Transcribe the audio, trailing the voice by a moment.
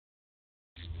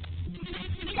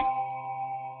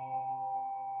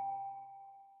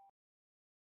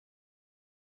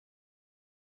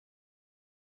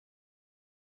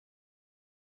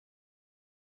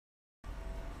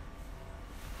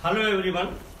Hello everyone,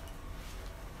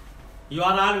 you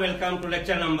are all welcome to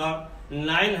lecture number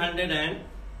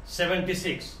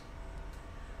 976,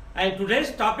 and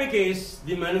today's topic is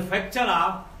the manufacture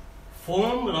of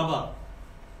foam rubber.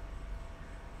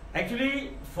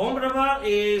 Actually, foam rubber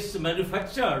is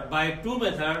manufactured by two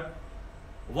methods.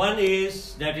 One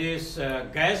is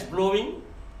gas blowing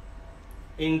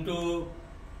into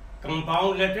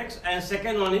compound latex, and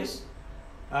second one is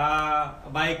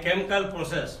by chemical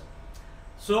process.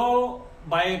 So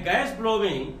by gas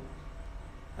blowing,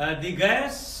 the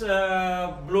gas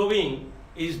blowing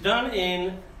is done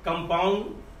in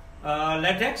compound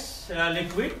latex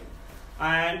liquid,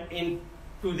 and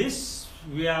into this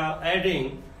we are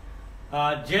adding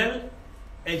gel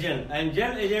agent, and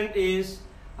gel agent is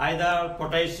either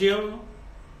potassium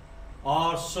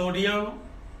or sodium,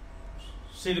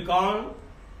 silicon,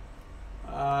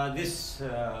 this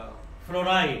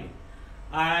fluoride,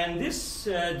 and this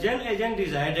gel agent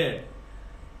is added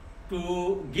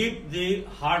to give the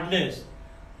hardness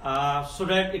so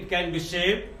that it can be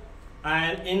shaped,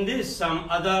 and in this some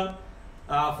other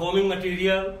foaming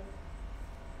material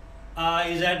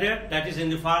is added, that is in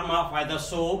the form of either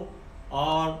soap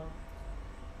or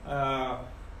that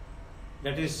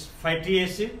is fatty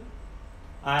acid,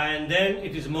 and then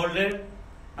it is molded,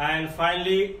 and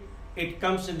finally it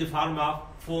comes in the form of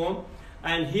foam.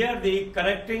 And here the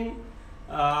correcting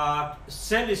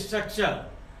cell structure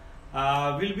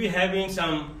will be having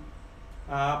some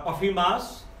puffy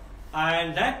mass,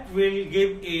 and that will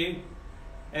give it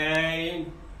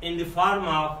in the form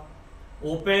of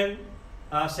open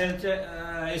cell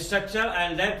structure,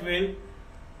 and that will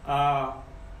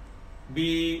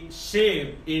be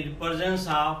shaped in presence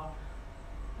of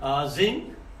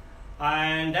zinc,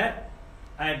 and that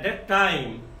at that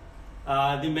time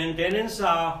the maintenance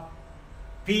of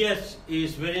pH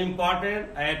is very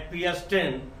important. At pH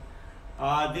 10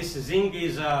 this zinc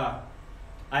is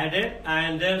added,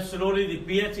 and then slowly the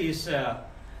pH is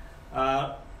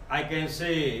I can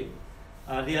say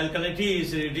the alkalinity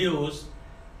is reduced,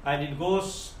 and it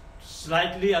goes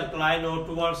slightly alkaline or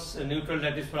towards neutral,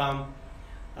 that is from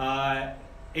 8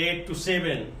 to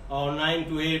 7 or 9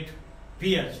 to 8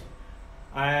 pH,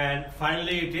 and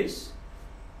finally it is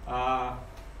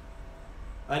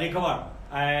recovered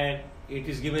and it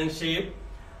is given shape.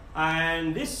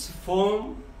 And this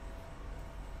foam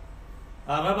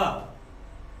rubber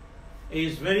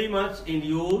is very much in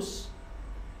use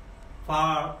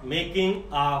for making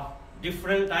of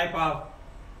different type of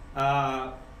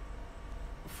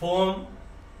foam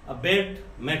bed,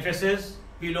 mattresses,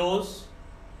 pillows,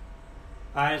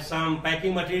 and some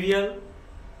packing material,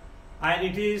 and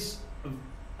it is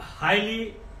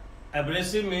highly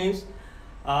abrasive, means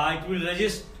it will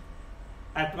resist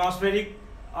atmospheric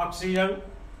oxygen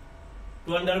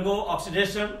to undergo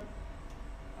oxidation.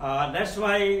 That's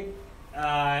why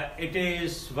it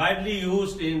is widely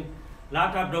used in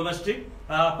lot of domestic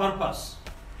purpose.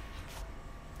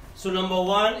 So number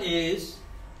one is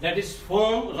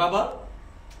foam rubber,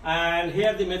 and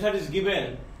here the method is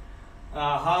given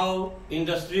how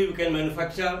industry can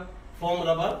manufacture foam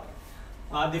rubber.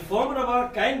 The foam rubber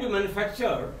can be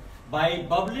manufactured by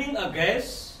bubbling a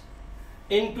gas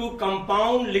into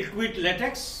compound liquid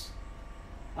latex,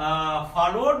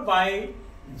 followed by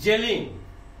gelling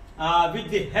with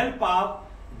the help of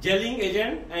gelling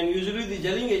agent, and usually the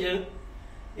gelling agent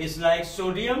is like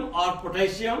sodium or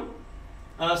potassium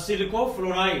silico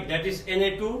fluoride, that is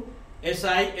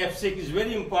Na2SiF6 is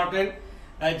very important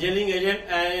gelling agent,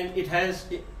 and it has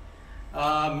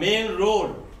main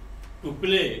role to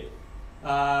play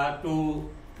to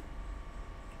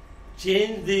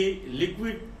change the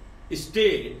liquid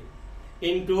state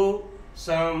into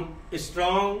some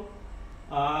strong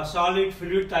solid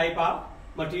fluid type of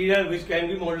material which can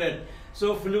be molded.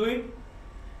 So fluid,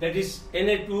 that is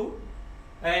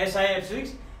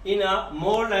Na2SiF6 in a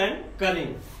mold and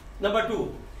currying. Number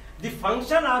two, the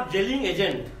function of gelling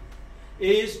agent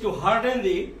is to harden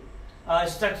the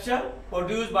structure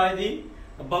produced by the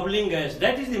bubbling gas.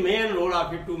 That is the main role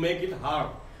of it, to make it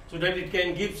hard so that it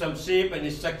can give some shape and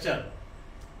structure.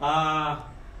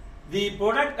 The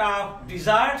product of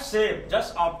desired shape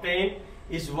just obtained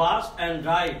is washed and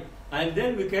dried, and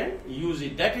then we can use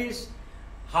it. That is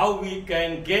how we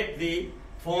can get the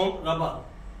foam rubber.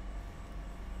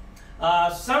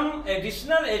 Some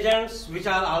additional agents which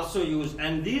are also used,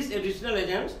 and these additional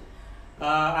agents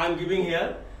I am giving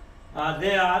here,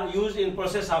 they are used in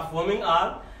process of foaming,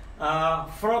 are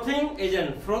frothing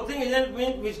agent. Frothing agent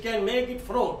means which can make it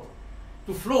float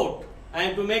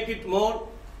and to make it more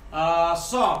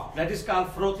soft, that is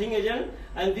called frothing agent.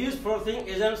 And these frothing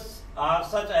agents are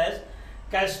such as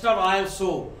castor oil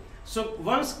soap. So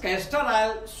once castor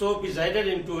oil soap is added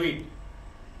into it,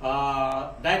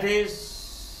 that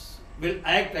is will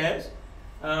act as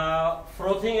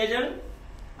frothing agent,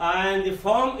 and the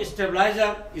foam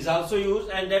stabilizer is also used,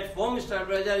 and that foam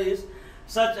stabilizer is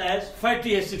such as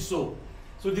fatty acid soap.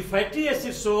 So the fatty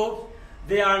acid soap,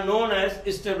 they are known as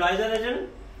stabilizer agent,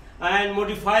 and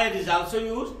modifier is also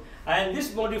used, and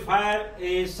this modifier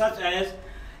is such as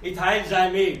ethyl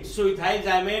zymate. So ethyl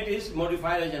zymate is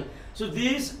modifier agent. So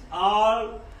these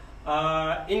all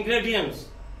ingredients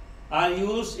are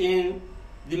used in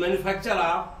the manufacture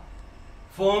of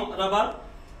foam rubber,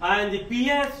 and the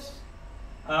pH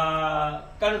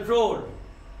control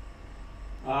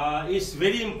is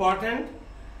very important,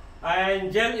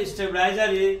 and gel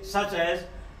stabilizer is such as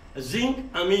zinc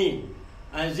amine,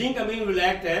 and zinc amine will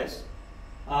act as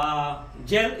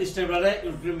gel stabilizer.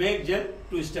 It will make gel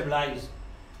to stabilize.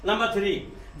 Number 3,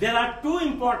 there are two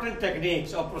important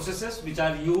techniques or processes which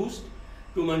are used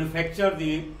to manufacture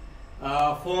the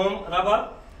foam rubber.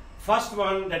 First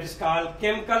one, that is called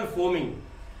chemical foaming.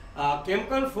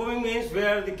 Chemical foaming means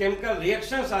where the chemical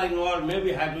reactions are involved,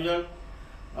 maybe hydrogen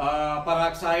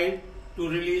peroxide to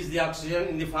release the oxygen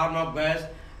in the form of gas.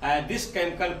 This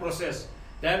chemical process,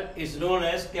 that is known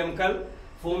as chemical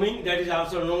foaming. That is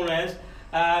also known as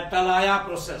Talaya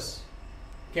process,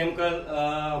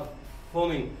 chemical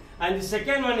foaming. And the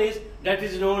second one is that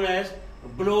is known as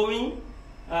blowing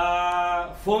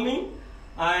foaming,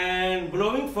 and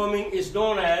blowing foaming is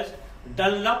known as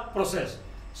Dunlop process.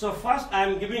 So first I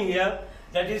am giving here,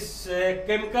 that is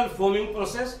chemical foaming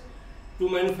process to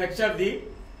manufacture the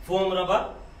foam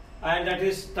rubber, and that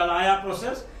is Talaya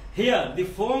process. Here the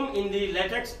foam in the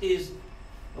latex is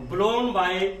blown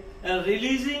by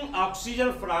releasing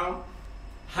oxygen from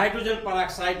hydrogen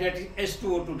peroxide, that is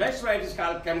H2O2. That's why it is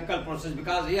called chemical process,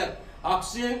 because here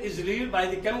oxygen is released by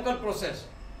the chemical process,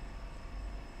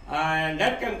 and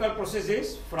that chemical process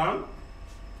is from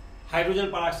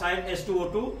hydrogen peroxide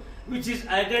H2O2, which is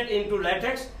added into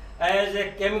latex as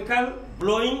a chemical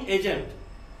blowing agent.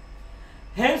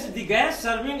 Hence the gas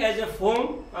serving as a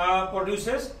foam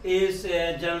produces is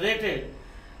generated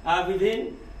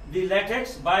within the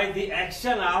latex by the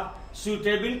action of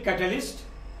suitable catalyst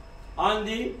on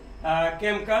the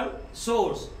chemical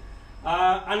source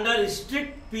under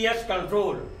strict pH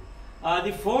control.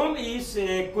 The foam is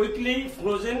quickly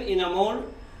frozen in a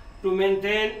mold to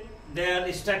maintain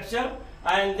their structure,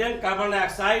 and then carbon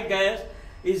dioxide gas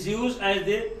is used as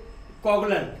the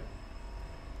coagulant.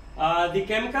 The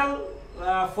chemical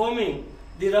foaming,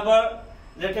 the rubber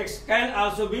latex can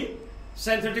also be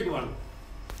synthetic one.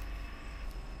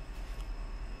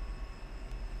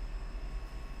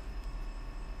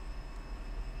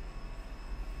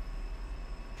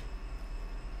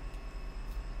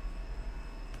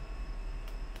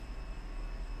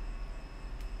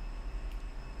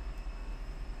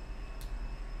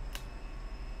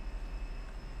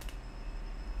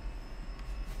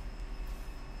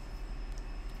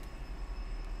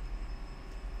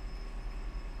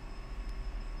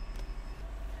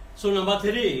 So number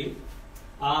 3,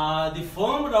 the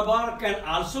foam rubber can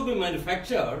also be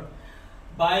manufactured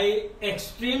by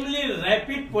extremely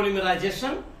rapid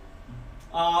polymerization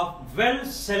of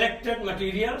well-selected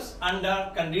materials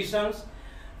under conditions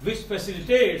which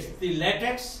facilitates the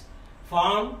latex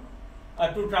form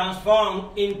to transform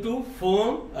into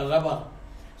foam rubber.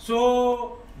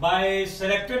 So by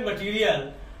selected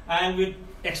material and with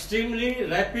extremely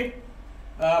rapid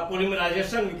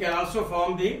polymerization, we can also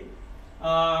form the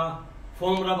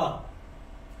foam rubber.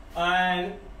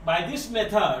 And by this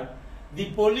method,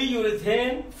 the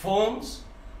polyurethane foams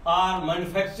are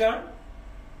manufactured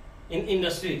in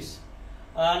industries.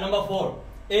 Number 4,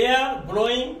 air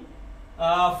blowing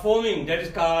foaming, that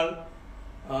is called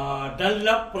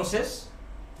Dunlop process.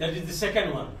 That is the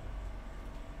second one.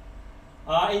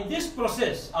 In this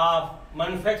process of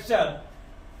manufacture,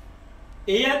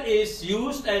 air is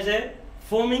used as a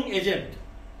foaming agent,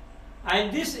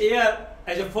 and this air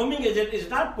as a foaming agent is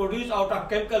not produced out of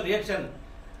chemical reaction,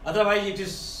 otherwise it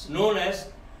is known as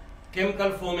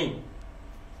chemical foaming.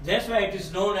 That's why it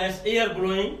is known as air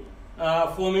blowing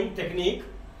foaming technique.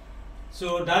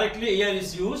 So directly air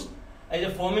is used as a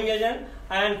foaming agent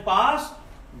and passed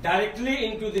directly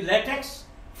into the latex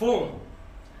foam.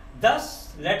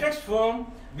 Thus latex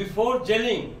foam before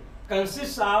gelling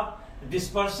consists of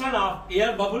dispersion of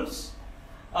air bubbles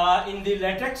in the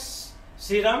latex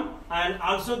serum and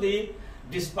also the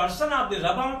dispersion of the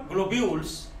rubber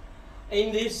globules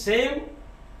in the same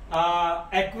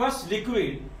aqueous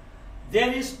liquid.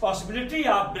 There is possibility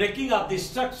of breaking of the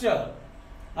structure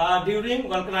during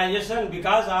vulcanization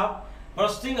because of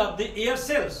bursting of the air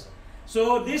cells.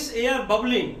 So this air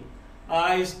bubbling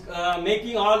is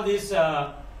making all these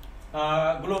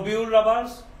globule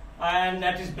rubbers, and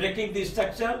that is breaking the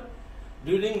structure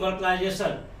during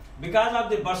volcanization because of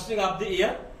the bursting of the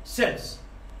air cells.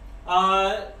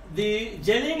 The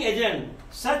gelling agent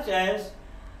such as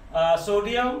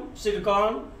sodium,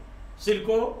 silicon,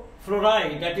 silico,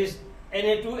 fluoride, that is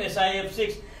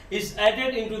Na2SiF6, is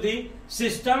added into the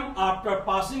system after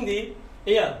passing the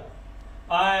air.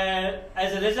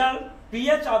 As a result,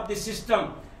 pH of the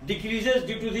system decreases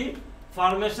due to the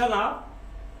formation of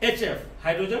HF,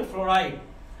 hydrogen fluoride,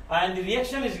 and the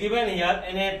reaction is given here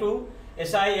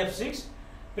Na2SiF6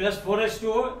 plus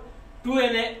 4H2O,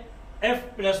 2NaF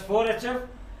plus 4HF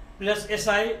plus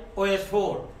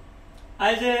SiOH4.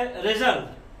 As a result,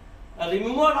 a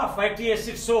removal of fatty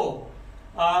acid soap,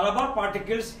 rubber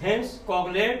particles hence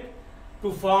coagulate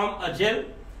to form a gel.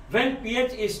 When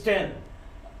pH is 10,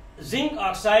 zinc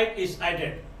oxide is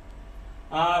added.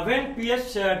 When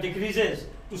pH decreases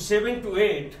to 7 to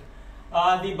 8,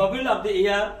 the bubble of the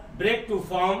air break to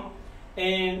form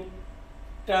a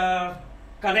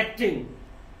connecting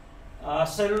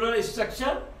cellular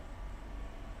structure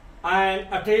and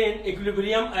attain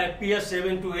equilibrium at pH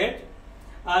 7 to 8.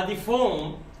 The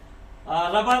foam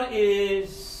rubber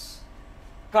is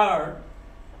cured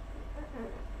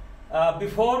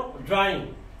before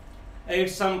drying.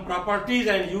 Its some properties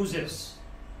and uses.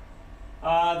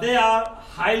 They are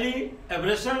highly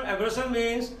abrasion. Abrasion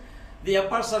means the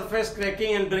upper surface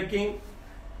cracking and breaking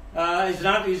is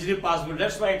not easily possible.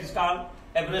 That's why it is called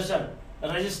abrasion.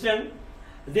 Resistant.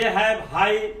 They have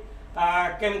high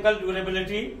chemical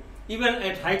durability even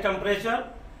at high temperature.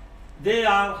 They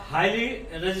are highly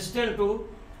resistant to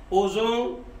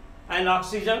ozone and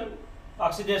oxidation.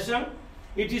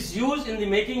 It is used in the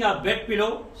making of bed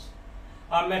pillows,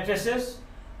 mattresses,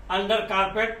 under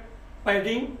carpet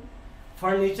padding,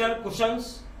 furniture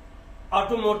cushions,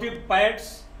 automotive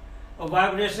pads,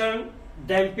 vibration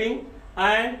damping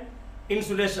and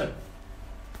insulation.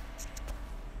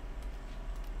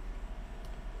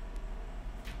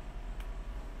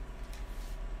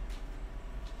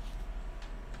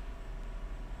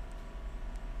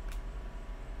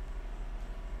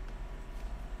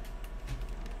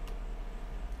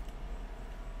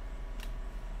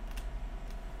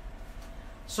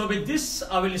 So with this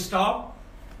I will stop.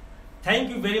 Thank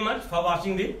you very much for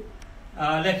watching the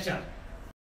lecture.